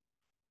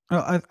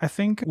 I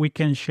think we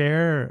can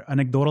share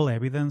anecdotal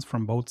evidence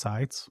from both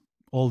sides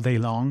all day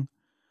long.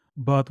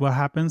 But what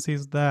happens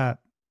is that,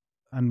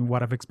 and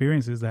what I've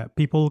experienced is that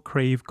people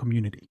crave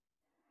community.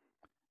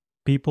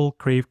 People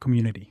crave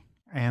community.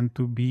 And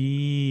to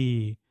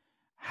be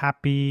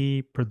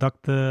happy,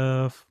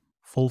 productive,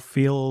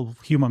 fulfilled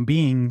human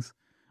beings,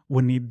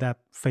 we need that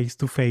face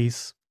to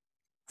face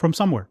from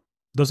somewhere.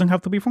 Doesn't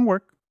have to be from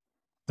work,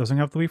 doesn't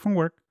have to be from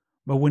work,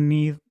 but we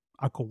need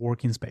a co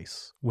working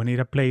space. We need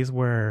a place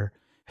where,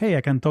 hey,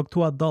 I can talk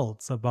to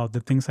adults about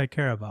the things I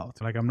care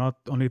about. Like, I'm not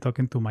only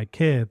talking to my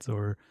kids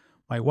or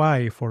my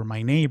wife or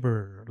my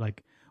neighbor.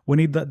 Like, we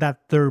need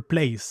that third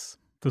place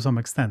to some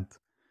extent.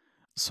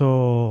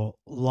 So,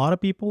 a lot of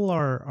people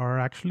are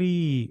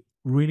actually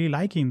really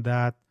liking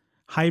that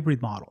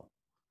hybrid model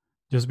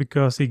just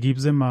because it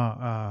gives them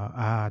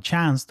a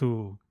chance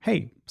to,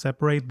 hey,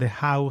 separate the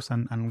house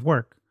and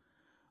work.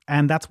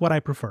 And that's what I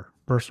prefer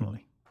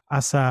personally.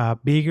 As a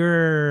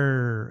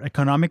bigger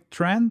economic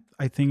trend,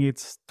 I think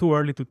it's too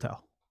early to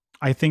tell.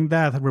 I think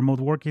that remote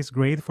work is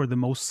great for the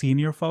most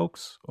senior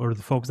folks or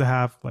the folks that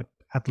have like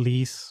at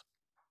least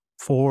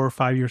 4 or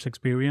 5 years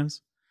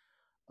experience.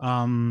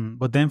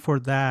 But then for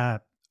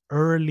that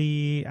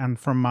early and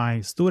from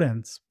my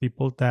students,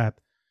 people that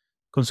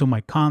consume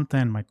my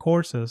content, my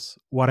courses,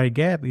 what I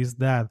get is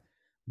that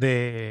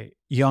the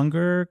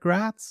younger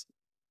grads,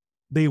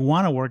 they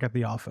want to work at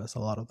the office, a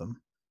lot of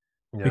them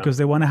Yeah. because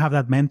they want to have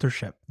that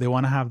mentorship. They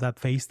want to have that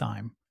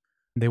FaceTime.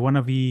 They want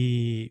to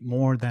be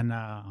more than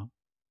a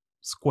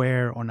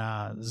square on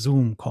a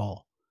Zoom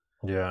call.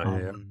 Yeah.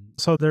 Yeah.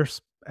 So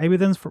there's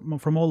evidence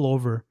from all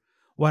over.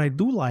 What I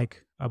do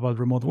like about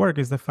remote work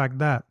is the fact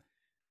that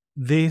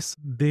this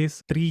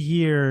 3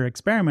 year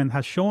experiment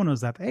has shown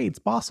us that hey, it's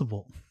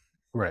possible.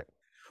 Right.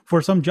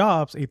 For some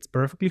jobs, it's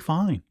perfectly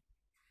fine.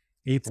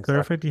 It's Exactly.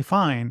 perfectly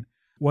fine.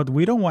 What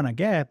we don't want to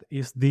get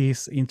is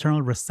this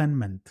internal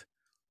resentment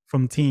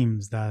from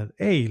teams that,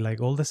 hey,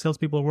 like all the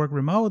salespeople work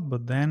remote,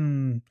 but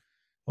then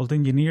all the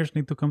engineers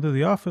need to come to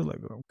the office. Like,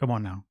 oh, come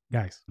on now,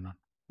 guys. No.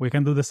 We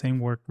can do the same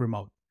work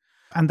remote.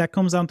 And that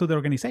comes down to the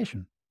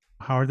organization.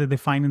 How are they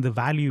defining the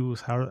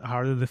values? How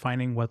are they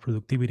defining what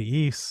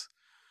productivity is?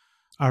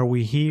 Are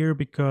we here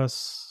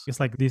because it's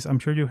like this? I'm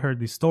sure you heard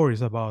these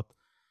stories about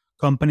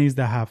companies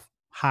that have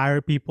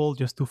hired people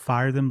just to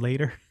fire them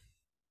later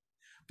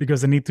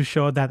because they need to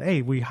show that,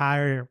 hey, we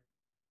hire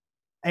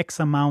X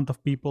amount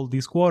of people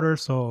this quarter,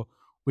 so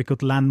we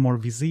could land more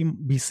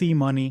VC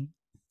money.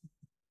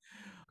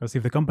 Because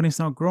if the company's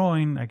not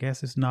growing, I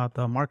guess it's not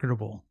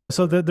marketable.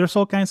 So there's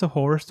all kinds of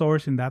horror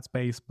stories in that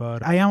space,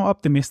 but I am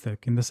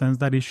optimistic in the sense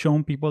that it's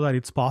shown people that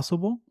it's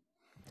possible.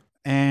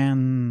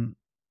 And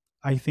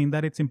I think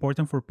that it's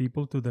important for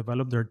people to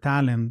develop their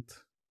talent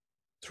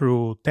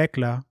through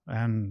TECLA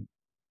and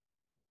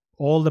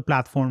all the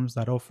platforms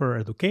that offer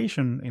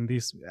education in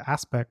this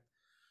aspect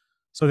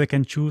so they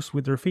can choose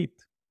with their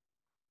feet.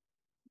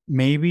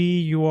 Maybe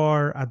you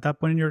are at that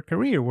point in your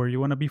career where you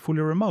want to be fully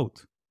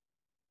remote.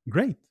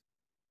 Great.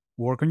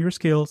 Work on your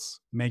skills,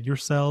 make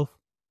yourself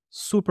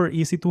super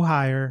easy to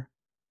hire,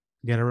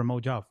 get a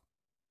remote job.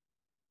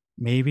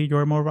 Maybe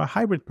you're more of a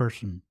hybrid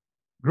person.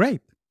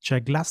 Great.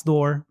 Check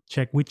Glassdoor,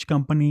 check which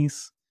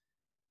companies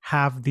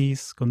have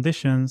these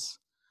conditions.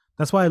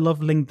 That's why I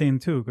love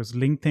LinkedIn too, because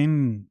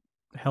LinkedIn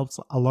helps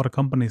a lot of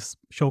companies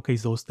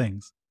showcase those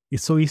things.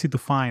 It's so easy to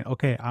find,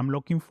 okay, I'm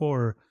looking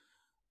for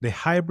the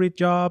hybrid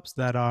jobs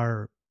that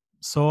are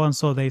so and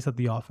so days at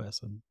the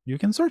office. And you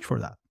can search for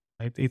that.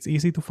 Right? It's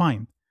easy to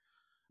find.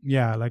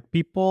 Yeah, like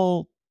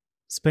people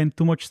spend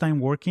too much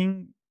time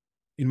working,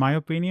 in my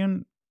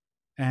opinion,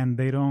 and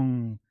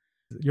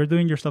you're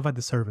doing yourself a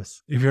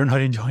disservice if you're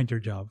not enjoying your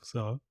job.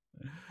 So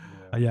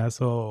yeah,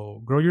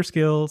 so grow your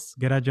skills,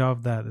 get a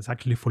job that is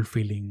actually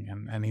fulfilling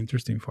and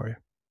interesting for you.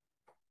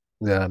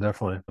 Yeah,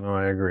 definitely. No,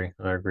 I agree.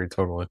 I agree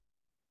totally.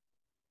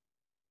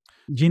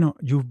 Gino,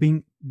 you've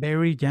been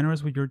very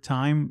generous with your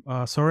time.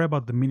 Sorry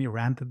about the mini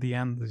rant at the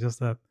end. It's just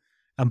that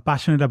I'm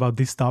passionate about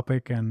this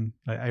topic and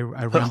I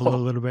rambled a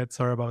little bit.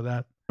 Sorry about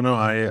that. No,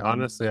 I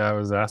honestly, I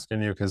was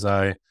asking you because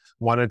I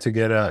wanted to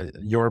get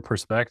your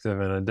perspective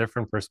and a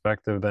different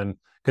perspective than,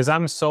 because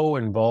I'm so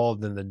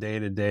involved in the day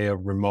to day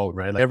of remote,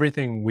 right? Like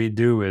everything we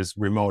do is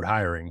remote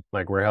hiring,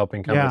 like we're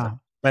helping companies. Yeah.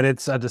 But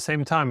it's at the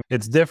same time,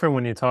 it's different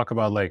when you talk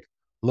about like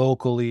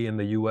locally in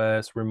the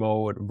US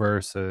remote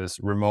versus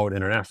remote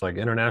international. Like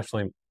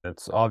internationally,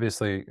 it's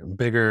obviously a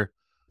bigger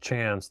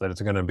chance that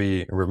it's going to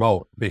be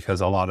remote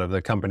because a lot of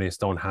the companies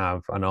don't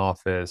have an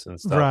office and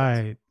stuff.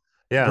 Right.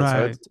 Yeah,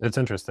 so Right. it's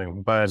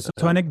interesting. But So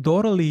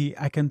anecdotally,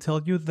 I can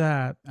tell you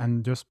that,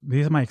 and just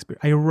this is my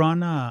experience. I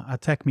run a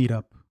tech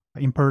meetup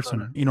in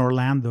person in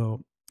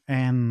Orlando,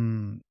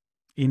 and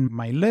in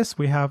my list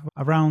we have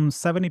around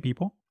 70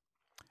 people,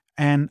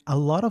 and a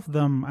lot of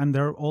them, and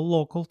they're all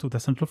local to the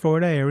Central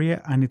Florida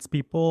area, and it's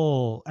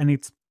people, and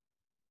it's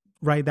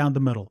right down the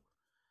middle.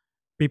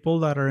 People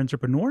that are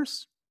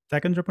entrepreneurs,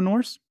 tech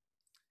entrepreneurs,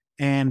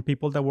 and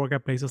people that work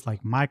at places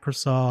like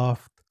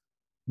Microsoft,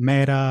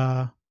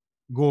 Meta,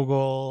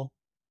 Google,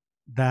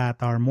 that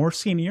are more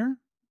senior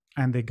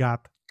and they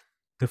got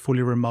the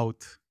fully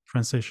remote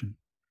transition.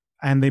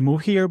 And they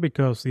move here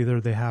because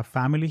either they have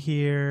family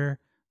here,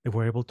 they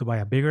were able to buy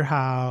a bigger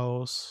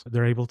house,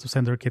 they're able to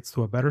send their kids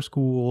to a better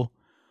school,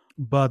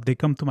 but they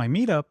come to my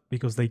meetup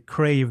because they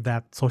crave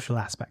that social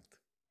aspect.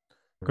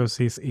 Because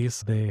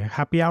it's the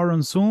happy hour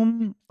on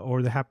Zoom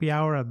or the happy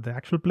hour at the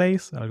actual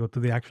place. I'll go to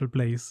the actual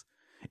place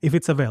if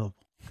it's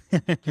available.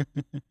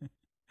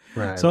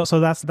 right. So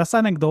that's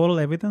anecdotal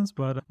evidence,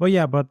 but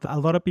a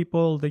lot of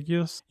people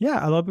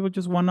a lot of people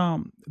just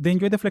they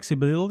enjoy the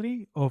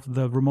flexibility of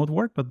the remote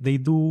work, but they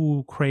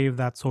do crave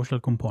that social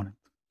component.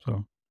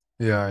 So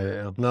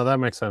yeah. No, that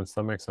makes sense.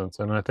 That makes sense.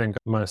 And I think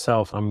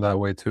myself, I'm that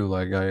way too.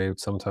 Like I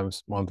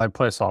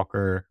play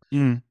soccer,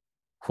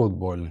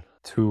 football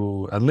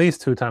at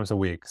least 2 times a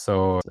week.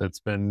 So it's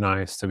been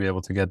nice to be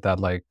able to get that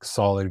like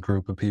solid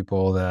group of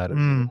people that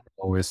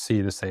always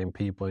see the same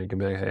people. You can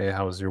be like, hey,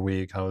 how was your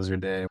week? How was your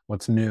day?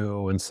 What's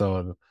new? And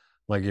so,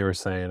 like you were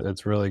saying,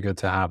 it's really good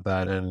to have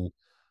that. And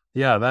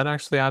yeah, that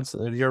actually adds,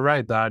 you're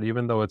right, that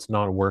even though it's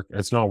not work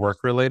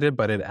related,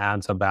 but it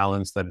adds a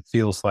balance that it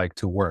feels like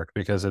to work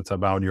because it's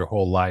about your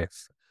whole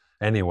life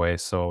anyway.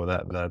 So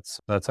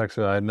that's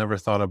actually, I never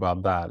thought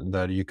about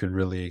that you could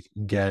really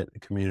get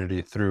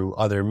community through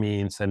other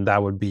means, and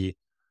that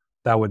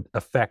would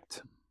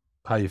affect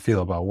how you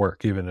feel about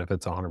work, even if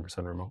it's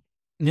 100% remote.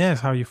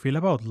 yes, how you feel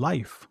about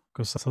life.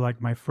 Because so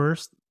like my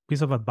first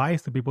piece of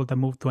advice to people that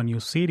move to a new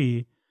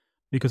city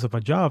because of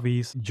a job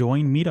is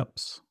join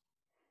meetups.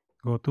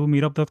 Go to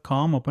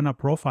meetup.com, open a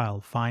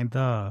profile, find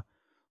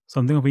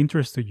something of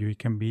interest to you. It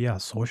can be a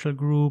social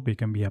group, it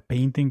can be a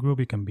painting group,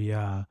 it can be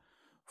a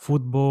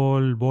football,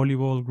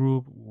 volleyball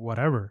group,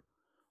 whatever.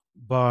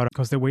 But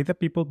because the way that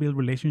people build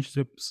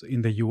relationships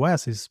in the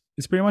US is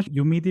pretty much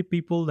you meet the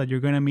people that you're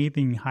going to meet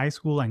in high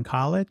school and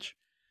college.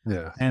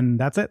 Yeah. And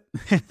that's it.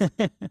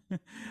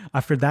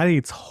 After that,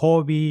 it's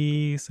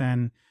hobbies.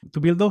 And to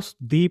build those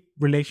deep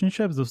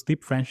relationships, those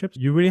deep friendships,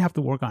 you really have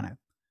to work on it.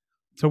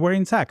 So we're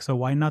in tech. So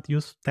why not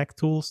use tech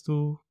tools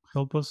to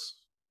help us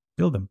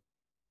build them?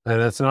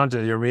 And it's not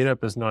just your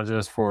meetup is not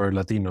just for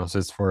Latinos,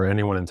 it's for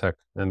anyone in tech.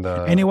 And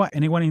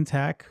Anyone in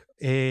tech,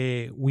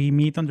 we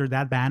meet under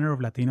that banner of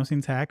Latinos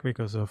in tech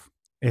because of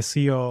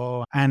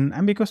SEO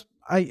and because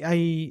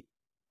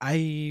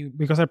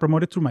because I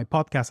promote it through my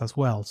podcast as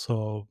well.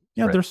 So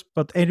yeah,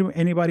 right.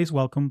 anybody's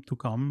welcome to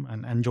come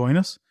and join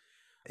us.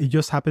 It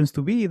just happens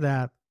to be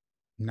that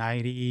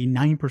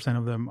 99%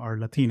 of them are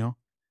Latino.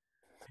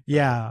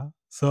 Yeah.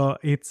 So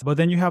but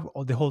then you have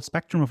the whole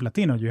spectrum of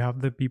Latino. You have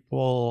the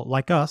people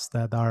like us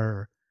that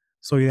are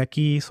soy de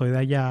aquí, soy de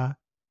allá.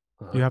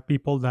 You Uh-huh. have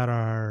people that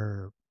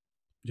are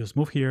just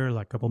moved here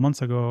like a couple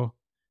months ago.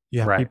 You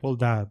have Right. people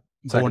that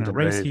born Second and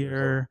raised generation. So,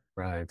 here.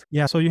 right.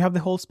 Yeah. So you have the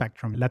whole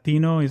spectrum.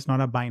 Latino is not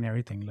a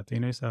binary thing.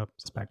 Latino is a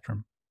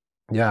spectrum.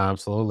 Yeah,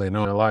 absolutely.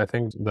 No, I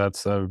think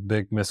that's a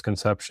big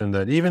misconception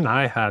that even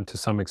I had to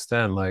some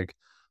extent, like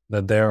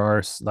that there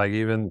are like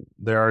even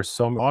there are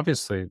so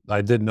obviously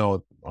I did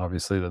know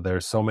obviously that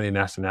there's so many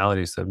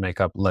nationalities that make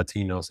up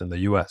Latinos in the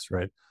US,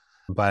 right?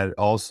 But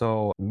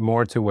also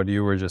more to what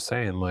you were just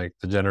saying, like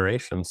the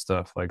generation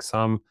stuff. Like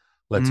some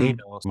Mm.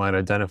 Latinos might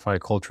identify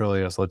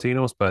culturally as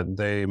Latinos, but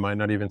they might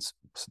not even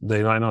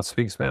they might not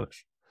speak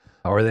Spanish,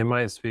 or they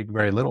might speak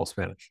very little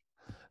Spanish.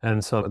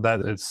 And so that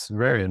it's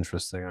very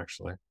interesting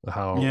actually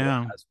how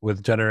Yeah. as with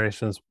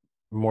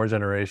more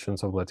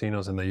generations of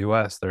Latinos in the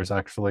US, there's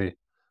actually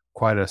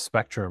quite a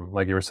spectrum,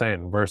 like you were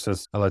saying,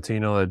 versus a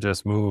Latino that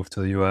just moved to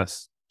the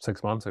US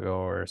 6 months ago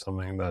or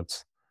something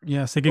that's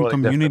Yeah. Second totally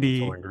different from community.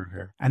 someone grew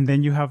here. And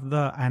then you have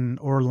and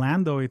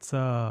Orlando.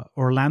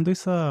 Orlando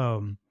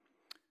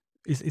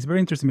is it's very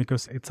interesting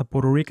because it's a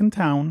Puerto Rican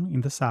town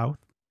in the south.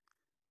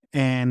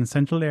 And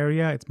central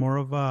area, it's more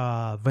of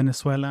a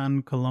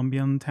Venezuelan,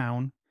 Colombian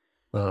town.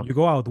 Uh, You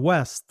go out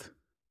west,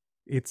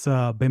 it's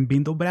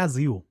Bem-vindo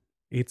Brasil.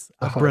 It's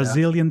a oh yeah.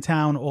 Brazilian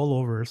town all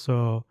over.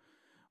 So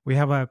we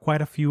have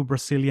quite a few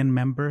Brazilian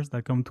members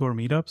that come to our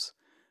meetups.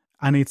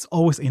 And it's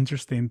always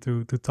interesting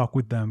to talk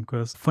with them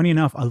because, funny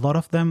enough, a lot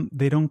of them,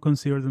 they don't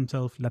consider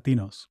themselves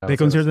Latinos. I They was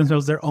gonna consider say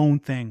themselves their own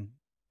thing.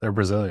 they're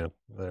Brazilian.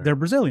 They're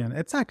Brazilian, Yeah.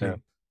 exactly.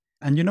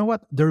 And you know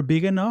what? They're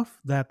big enough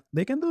that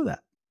they can do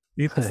that.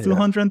 It's Yeah.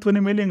 220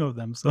 million of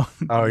them. So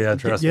Oh yeah,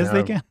 trust me. yes,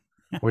 they can.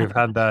 We've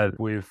had that.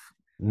 We've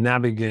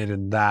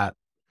navigated that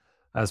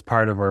as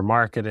part of our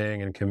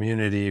marketing and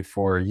community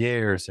for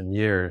years and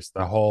years.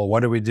 The whole, what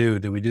do we do?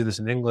 Do we do this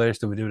in English?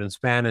 Do we do it in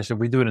Spanish? If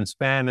we do it in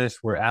Spanish,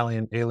 we're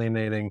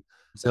alienating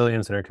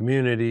Brazilians in our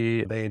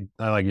community. They,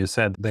 like you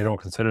said, they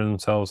don't consider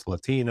themselves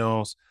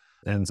Latinos.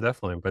 And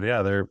definitely, but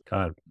yeah,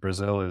 God,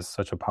 Brazil is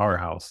such a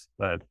powerhouse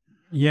that,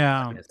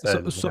 Yeah. like I So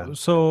said, yeah, so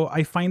so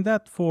I find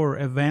that for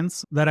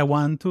events that I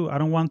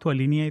don't want to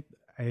alienate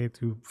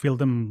to feel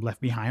them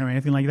left behind or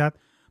anything like that.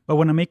 But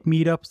when I make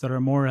meetups that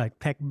are more like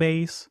tech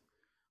based,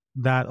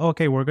 that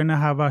okay, we're gonna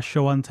have a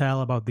show and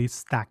tell about this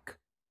stack.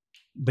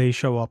 They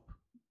show up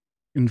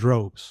in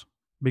droves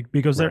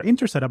because they're right.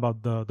 interested about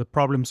the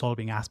problem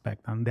solving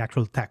aspect and the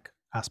actual tech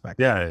aspect.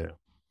 Yeah, yeah, yeah.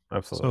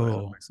 Absolutely. That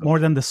So makes more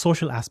sense. than the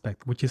social aspect,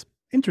 which is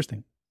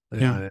interesting. Yeah,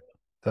 Yeah. yeah,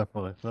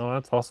 definitely. No,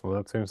 that's awesome.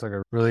 That seems like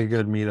a really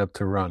good meetup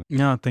to run.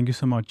 Yeah, thank you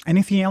so much.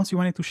 Anything else you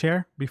wanted to share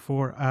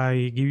before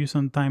I give you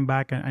some time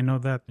back? I know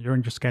that you're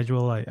in your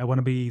schedule. I want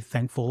to be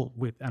thankful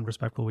with and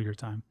respectful with your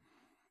time.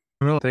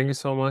 No, thank you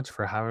so much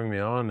for having me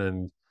on,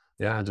 and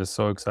yeah, just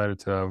so excited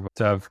to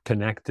have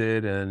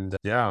connected, and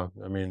yeah,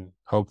 I mean,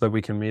 hope that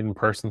we can meet in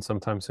person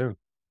sometime soon.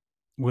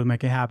 We'll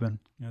make it happen.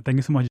 Yeah, thank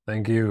you so much.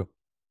 Thank you.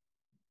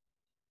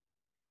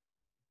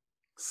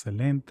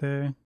 Excelente.